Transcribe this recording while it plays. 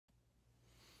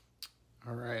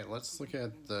All right, let's look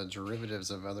at the derivatives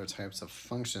of other types of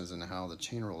functions and how the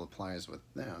chain rule applies with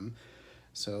them.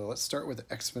 So let's start with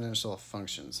exponential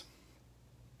functions.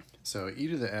 So e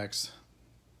to the x,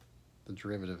 the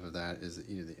derivative of that is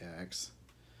e to the x.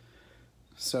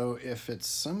 So if it's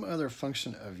some other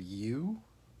function of u,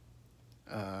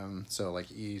 so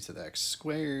like e to the x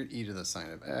squared, e to the sine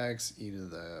of x, e to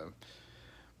the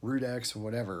root x,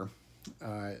 whatever,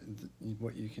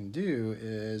 what you can do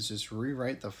is just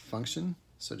rewrite the function.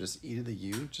 So just e to the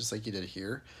u, just like you did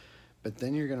here. But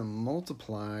then you're going to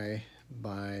multiply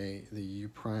by the u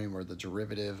prime, or the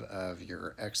derivative of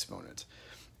your exponent.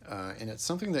 And it's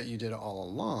something that you did all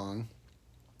along.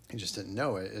 You just didn't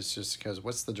know it. It's just because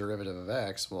what's the derivative of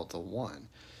x? Well, it's a 1.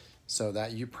 So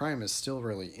that u prime is still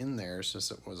really in there. It's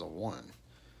just it was a 1.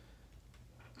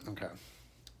 Okay.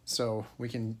 So we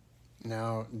can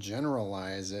now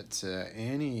generalize it to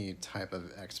any type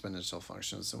of exponential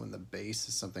function. So when the base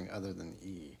is something other than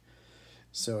e.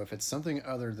 So if it's something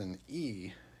other than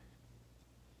e,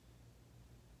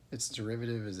 its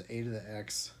derivative is a to the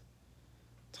x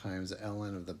times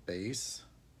ln of the base.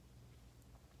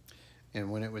 And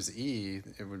when it was e,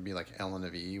 it would be like ln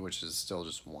of e, which is still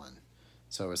just 1.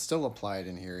 So it's still applied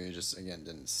in here, you just, again,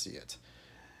 didn't see it.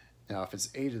 Now if it's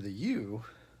a to the u,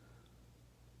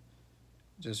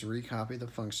 just recopy the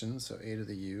function, so a to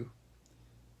the u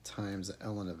times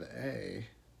ln of a,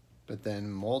 but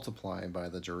then multiply by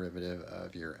the derivative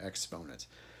of your exponent.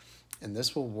 And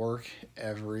this will work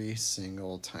every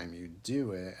single time you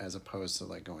do it, as opposed to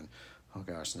like going, oh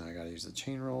gosh, now I gotta use the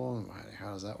chain rule,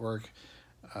 how does that work?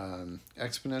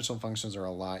 Exponential functions are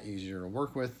a lot easier to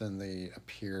work with than they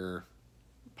appear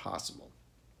possible.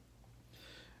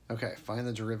 Okay, find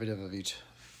the derivative of each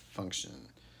function.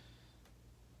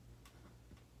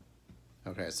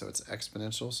 Okay, so it's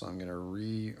exponential, so I'm going to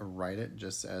rewrite it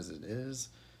just as it is.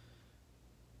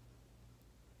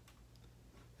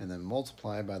 And then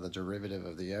multiply by the derivative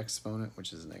of the exponent,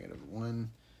 which is -1.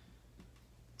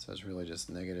 So it's really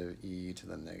just negative e to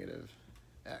the negative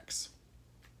x.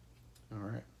 All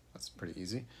right, that's pretty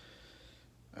easy.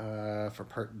 For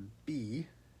part B,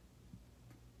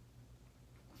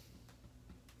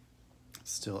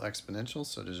 still exponential,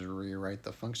 so just rewrite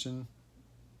the function.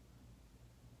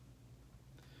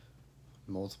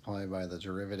 Multiply by the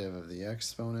derivative of the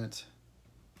exponent.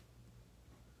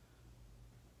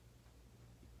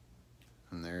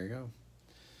 And there you go.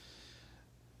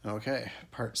 Okay,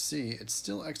 part C, it's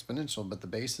still exponential, but the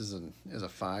base is a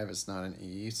 5, it's not an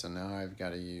e, so now I've got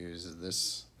to use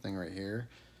this thing right here.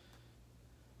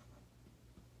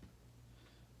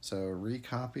 So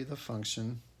recopy the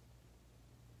function,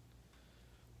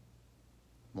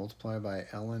 multiply by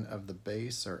ln of the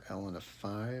base, or ln of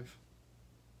 5,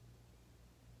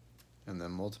 and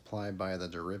then multiply by the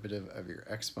derivative of your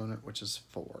exponent, which is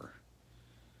 4.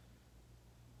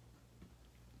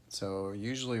 So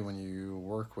usually when you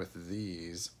work with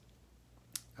these,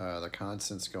 the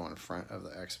constants go in front of the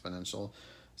exponential.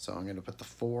 So I'm going to put the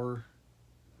 4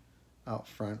 out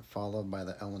front, followed by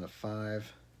the ln of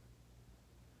 5,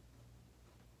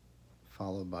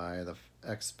 followed by the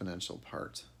exponential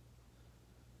part.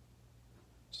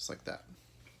 Just like that.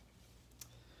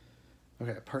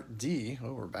 Okay, part D,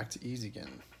 oh, we're back to e's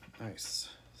again. Nice.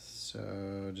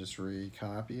 So just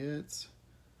recopy it.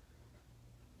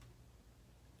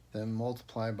 Then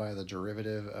multiply by the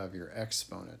derivative of your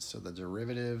exponent. So the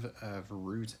derivative of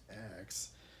root x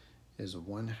is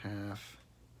 1/2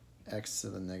 x to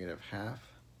the -1/2.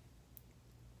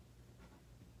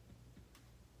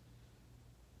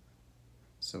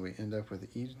 So we end up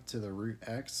with e to the root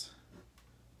x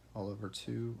all over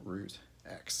 2 root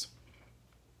x.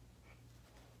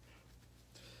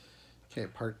 Okay,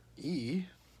 part E,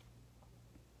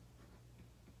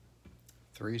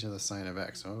 3 to the sine of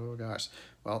x. Oh gosh.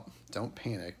 Well, don't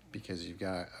panic because you've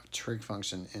got a trig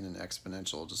function in an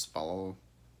exponential. Just follow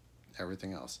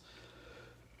everything else.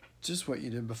 Just what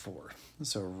you did before.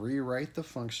 So rewrite the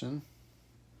function.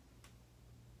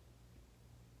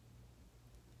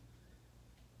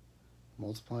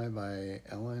 Multiply by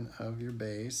ln of your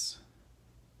base.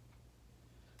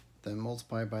 Then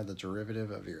multiply by the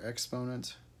derivative of your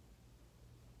exponent.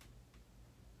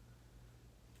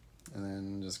 And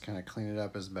then just kind of clean it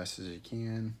up as best as you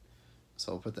can.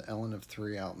 So I'll put the ln of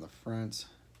 3 out in the front,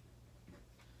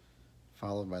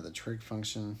 followed by the trig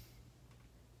function,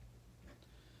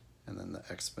 and then the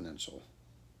exponential.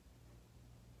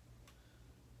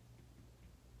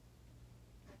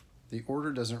 The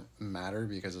order doesn't matter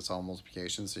because it's all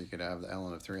multiplication, so you could have the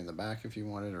ln of 3 in the back if you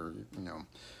wanted, or, you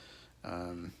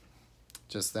know,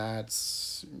 just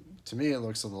that's, to me it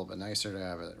looks a little bit nicer to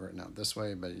have it written out this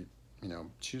way, but you know,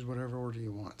 choose whatever order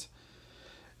you want.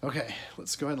 Okay,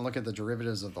 let's go ahead and look at the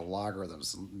derivatives of the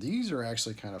logarithms. These are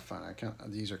actually kind of fun.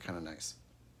 These are kind of nice,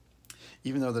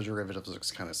 even though the derivative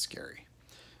looks kind of scary.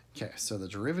 Okay, so the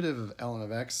derivative of ln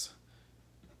of x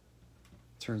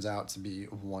turns out to be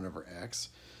 1 over x.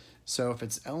 So if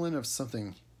it's ln of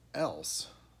something else,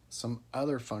 some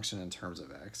other function in terms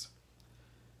of x,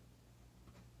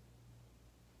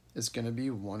 it's going to be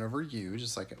 1 over u,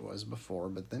 just like it was before,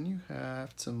 but then you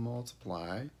have to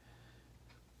multiply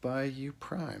by u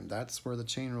prime. That's where the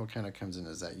chain rule kind of comes in,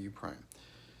 is that u prime.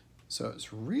 So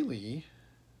it's really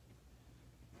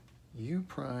u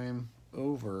prime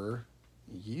over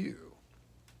u.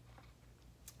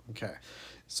 Okay,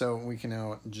 so we can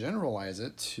now generalize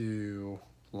it to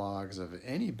logs of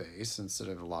any base instead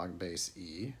of log base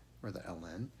e, or the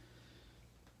ln.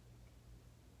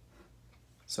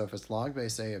 So if it's log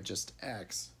base a of just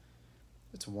x,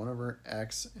 it's 1 over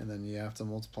x, and then you have to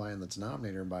multiply in the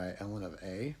denominator by ln of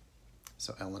a,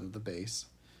 so ln of the base.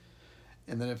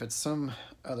 And then if it's some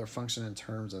other function in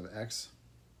terms of x,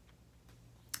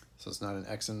 so it's not an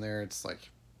x in there, it's like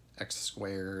x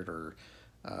squared or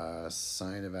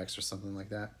sine of x or something like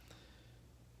that,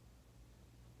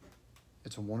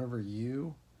 it's 1 over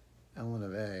u ln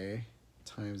of a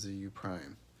times the u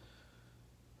prime,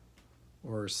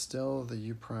 or still the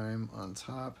u prime on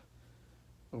top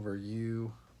over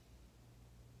u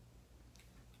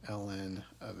ln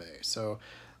of a. So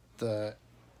the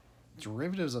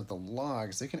derivatives of the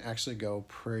logs, they can actually go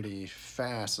pretty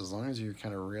fast as long as you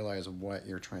kind of realize what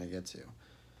you're trying to get to.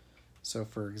 So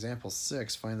for example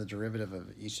 6, find the derivative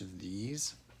of each of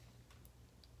these.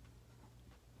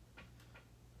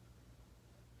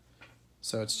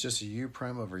 So it's just u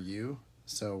prime over u.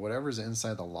 So whatever's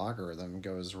inside the logarithm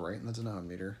goes right in the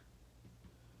denominator.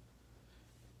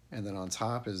 And then on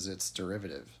top is its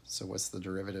derivative. So what's the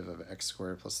derivative of x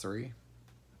squared plus 3?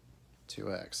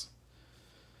 2x.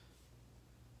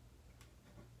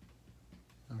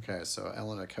 Okay, so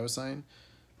ln of cosine.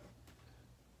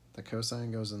 The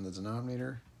cosine goes in the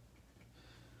denominator.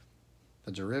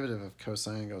 The derivative of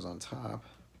cosine goes on top.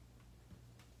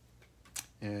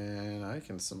 And I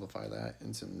can simplify that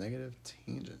into negative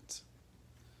tangent.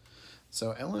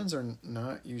 So ln's are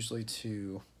not usually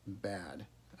too bad.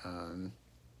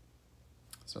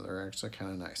 So they're actually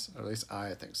kind of nice. Or at least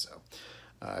I think so.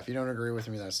 If you don't agree with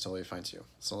me, that's totally fine too.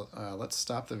 So let's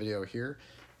stop the video here,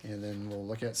 and then we'll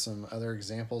look at some other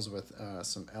examples with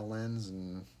some ln's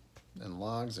and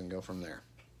logs and go from there.